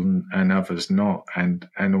successful and others not, and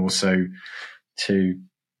also to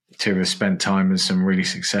have spent time with some really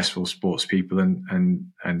successful sports people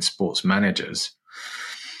and sports managers.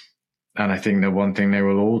 And I think the one thing they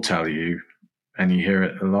will all tell you, and you hear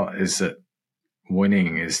it a lot, is that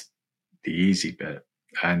winning is the easy bit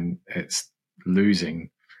and it's losing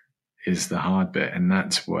is the hard bit. And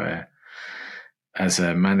that's where, as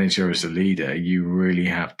a manager, as a leader, you really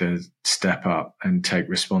have to step up and take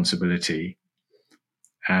responsibility.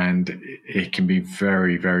 And it can be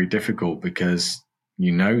very, very difficult because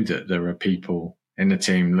you know that there are people in the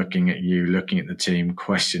team looking at you, looking at the team,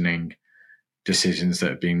 questioning decisions that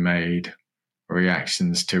have been made,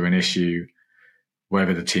 reactions to an issue,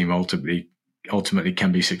 whether the team ultimately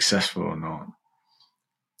can be successful or not.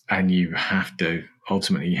 And you have to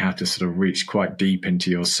sort of reach quite deep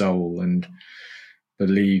into your soul and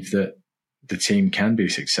believe that the team can be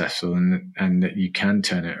successful and that you can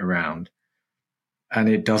turn it around. And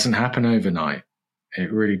it doesn't happen overnight.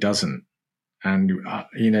 It really doesn't. And,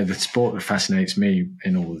 the sport that fascinates me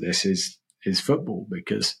in all of this is football,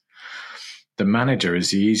 because the manager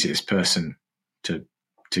is the easiest person to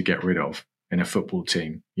get rid of in a football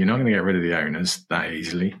team. You're not going to get rid of the owners that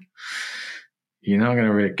easily. You're not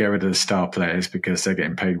going to get rid of the star players because they're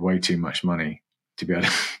getting paid way too much money to be able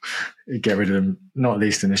to get rid of them, not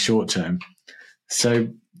least in the short term. So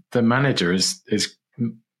the manager is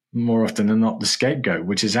more often than not the scapegoat,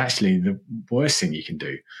 which is actually the worst thing you can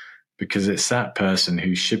do, because it's that person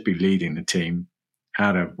who should be leading the team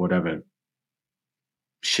out of whatever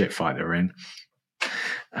shit fight they're in.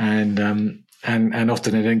 And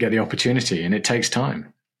often they don't get the opportunity, and it takes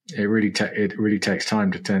time. It really takes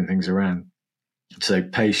time to turn things around. So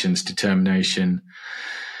patience, determination,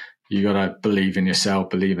 you got to believe in yourself,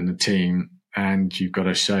 believe in the team, and you've got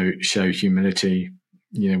to show humility.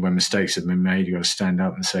 You know, when mistakes have been made, you've got to stand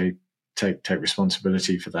up and say, take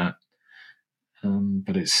responsibility for that.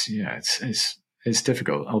 But it's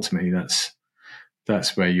difficult. Ultimately,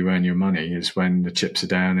 that's where you earn your money, is when the chips are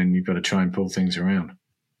down and you've got to try and pull things around.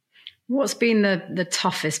 What's been the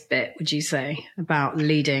toughest bit, would you say, about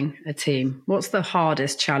leading a team? What's the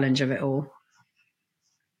hardest challenge of it all?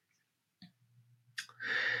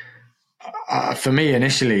 For me,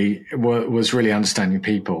 initially, was really understanding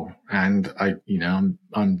people, and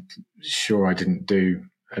I'm sure I didn't do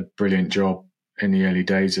a brilliant job in the early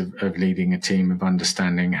days of leading a team, of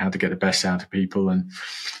understanding how to get the best out of people. And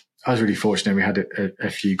I was really fortunate. We had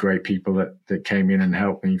a few great people that came in and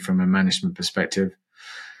helped me from a management perspective.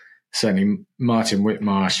 Certainly, Martin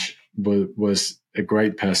Whitmarsh was a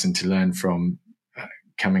great person to learn from,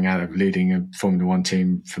 coming out of leading a Formula One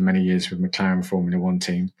team for many years with McLaren Formula One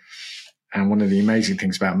team. And one of the amazing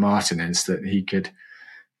things about Martin is that he could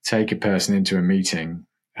take a person into a meeting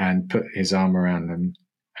and put his arm around them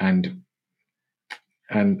and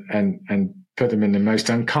put them in the most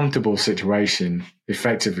uncomfortable situation,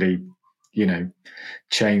 effectively,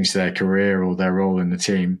 change their career or their role in the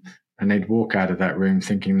team. And they'd walk out of that room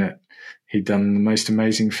thinking that he'd done the most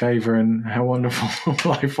amazing favor and how wonderful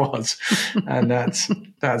life was. And that's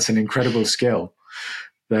an incredible skill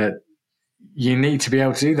that you need to be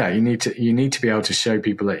able to do that. You need to be able to show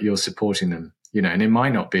people that you're supporting them, and it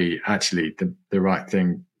might not be actually the right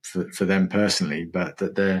thing for them personally, but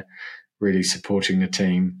that they're really supporting the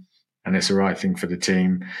team and it's the right thing for the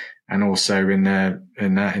team, and also in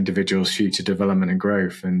that individual's future development and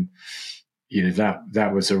growth. And,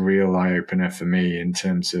 that was a real eye opener for me in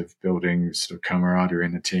terms of building sort of camaraderie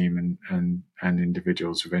in the team and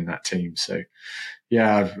individuals within that team. So,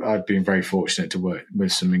 yeah, I've been very fortunate to work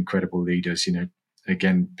with some incredible leaders.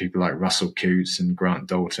 Again, people like Russell Coutts and Grant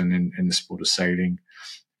Dalton in the sport of sailing,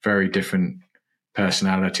 very different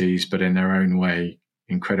personalities, but in their own way,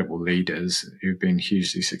 incredible leaders who've been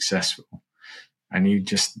hugely successful. And you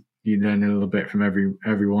learn a little bit from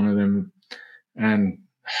every one of them, and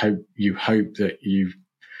hope that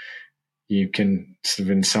you can sort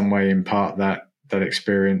of in some way impart that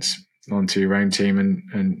experience onto your own team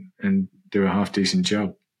and do a half decent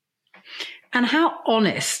job. And how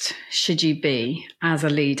honest should you be as a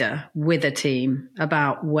leader with a team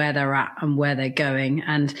about where they're at and where they're going,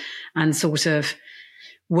 and sort of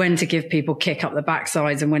when to give people kick up the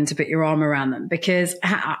backsides and when to put your arm around them? Because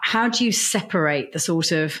how do you separate the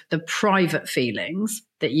sort of the private feelings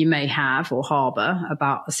that you may have or harbor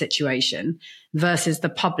about a situation versus the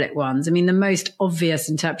public ones? I mean, the most obvious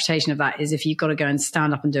interpretation of that is if you've got to go and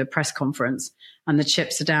stand up and do a press conference and the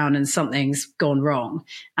chips are down and something's gone wrong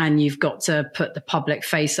and you've got to put the public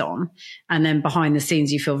face on, and then behind the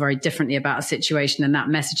scenes you feel very differently about a situation, and that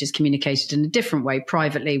message is communicated in a different way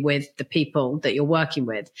privately with the people that you're working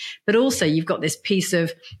with. But also you've got this piece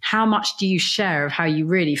of how much do you share of how you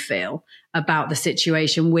really feel about the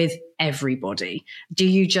situation with everybody? Do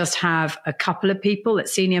you just have a couple of people at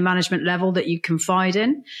senior management level that you confide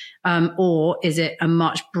in? Or is it a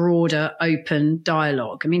much broader, open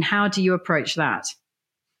dialogue? I mean, how do you approach that?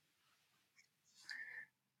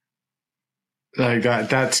 Like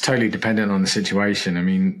that's totally dependent on the situation. I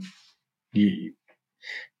mean,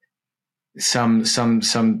 some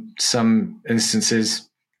instances,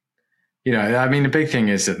 I mean, the big thing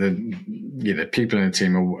is that the people in the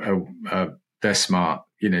team are they're smart.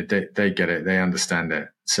 They get it. They understand it.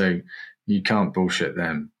 So you can't bullshit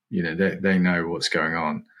them. They know what's going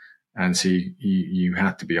on. And so you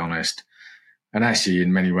have to be honest. And actually,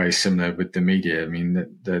 in many ways, similar with the media. I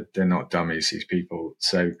mean, they're not dummies, these people.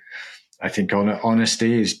 So I think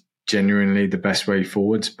honesty is genuinely the best way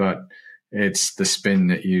forwards, but it's the spin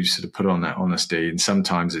that you sort of put on that honesty. And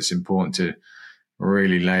sometimes it's important to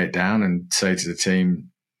really lay it down and say to the team,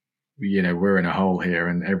 we're in a hole here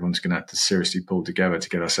and everyone's going to have to seriously pull together to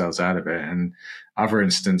get ourselves out of it. And other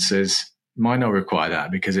instances might not require that,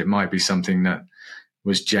 because it might be something that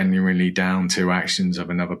was genuinely down to actions of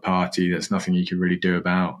another party. There's nothing you can really do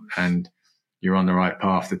about, and you're on the right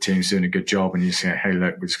path. The team's doing a good job, and you say, hey,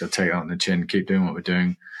 look, we're just going to take that on the chin, keep doing what we're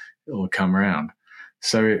doing. It'll come around.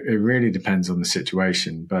 So it really depends on the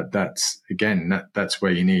situation. But that's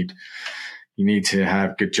where you need to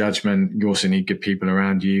have good judgment. You also need good people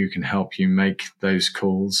around you who can help you make those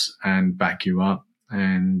calls and back you up.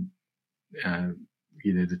 And,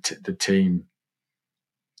 the team,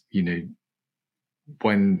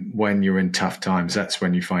 when you're in tough times, that's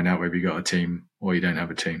when you find out whether you got a team or you don't have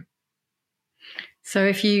a team. So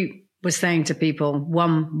if you were saying to people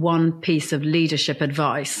one piece of leadership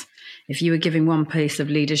advice, if you were giving one piece of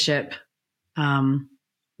leadership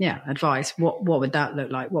advice, what would that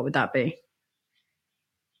look like? What would that be?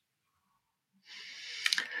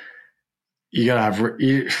 You got to have,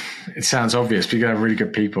 it sounds obvious, but you got to have really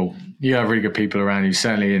good people. You got to have really good people around you,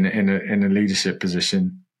 certainly in a leadership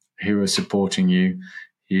position, who are supporting you,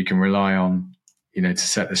 who you can rely on, to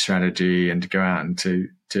set the strategy and to go out and to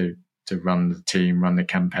run the team, run the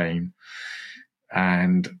campaign.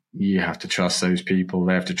 And you have to trust those people.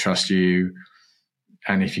 They have to trust you.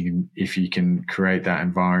 And if you can create that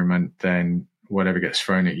environment, then whatever gets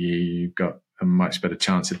thrown at you, you've got a much better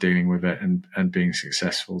chance of dealing with it and being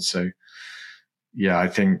successful. So, yeah, I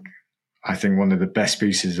think one of the best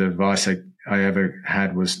pieces of advice I ever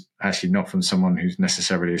had was actually not from someone who's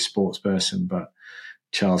necessarily a sports person, but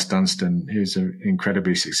Charles Dunstan, who's an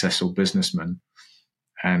incredibly successful businessman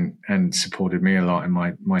and supported me a lot in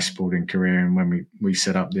my sporting career. And when we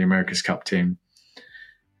set up the America's Cup team,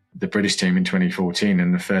 the British team in 2014,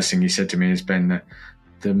 and the first thing he said to me is, Ben, that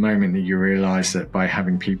the moment that you realize that by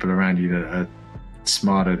having people around you that are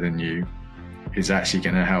smarter than you is actually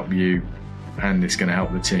going to help you and it's going to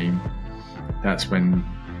help the team, that's when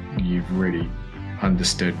you've really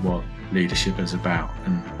understood what leadership is about.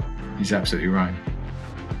 And he's absolutely right.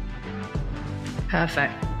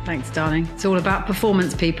 Perfect. Thanks, darling. It's all about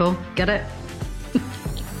performance, people. Get it?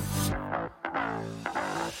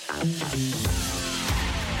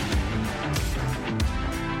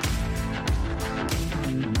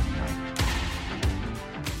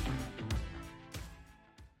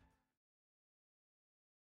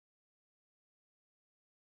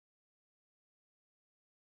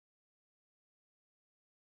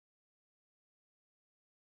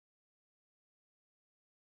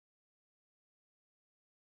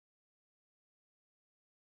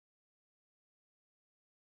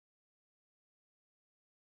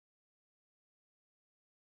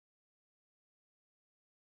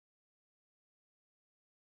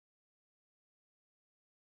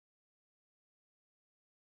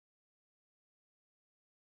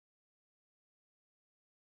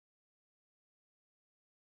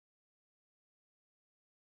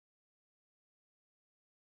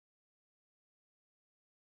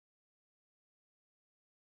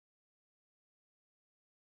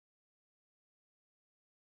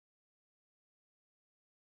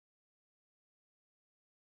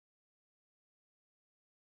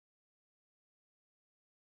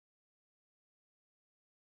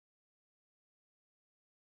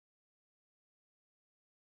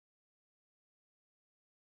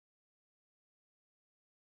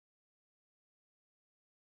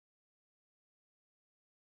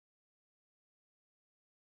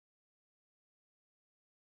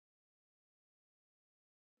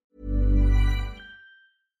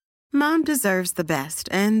 Mom deserves the best,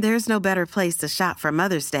 and there's no better place to shop for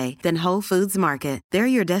Mother's Day than Whole Foods Market. They're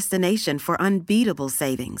your destination for unbeatable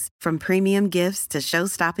savings, from premium gifts to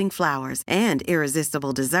show-stopping flowers and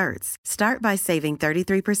irresistible desserts. Start by saving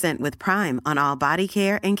 33% with Prime on all body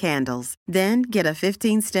care and candles. Then get a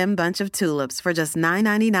 15-stem bunch of tulips for just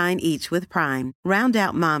 $9.99 each with Prime. Round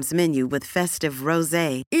out Mom's menu with festive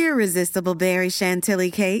rosé, irresistible berry chantilly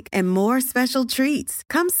cake, and more special treats.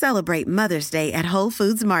 Come celebrate Mother's Day at Whole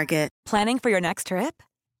Foods Market. Planning for your next trip?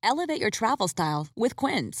 Elevate your travel style with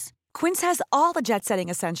Quince. Quince has all the jet-setting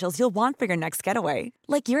essentials you'll want for your next getaway,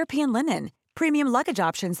 like European linen, premium luggage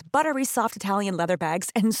options, buttery soft Italian leather bags,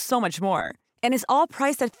 and so much more. And is all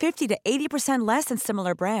priced at 50 to 80% less than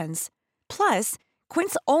similar brands. Plus,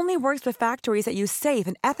 Quince only works with factories that use safe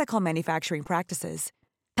and ethical manufacturing practices.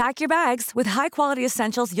 Pack your bags with high-quality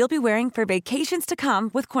essentials you'll be wearing for vacations to come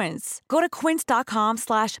with Quince. Go to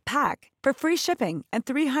quince.com/pack for free shipping and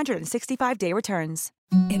 365-day returns.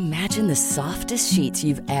 Imagine the softest sheets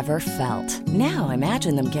you've ever felt. Now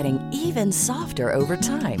imagine them getting even softer over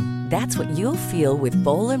time. That's what you'll feel with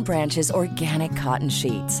Boll & Branch's organic cotton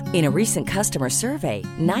sheets. In a recent customer survey,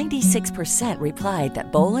 96% replied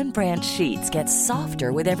that Boll & Branch sheets get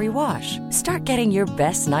softer with every wash. Start getting your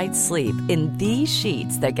best night's sleep in these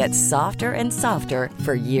sheets that get softer and softer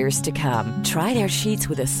for years to come. Try their sheets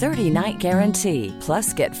with a 30-night guarantee.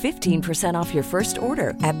 Plus, get 15% off your first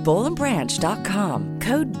order at bollandbranch.com.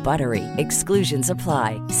 Code BUTTERY. Exclusions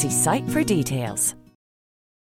apply. See site for details.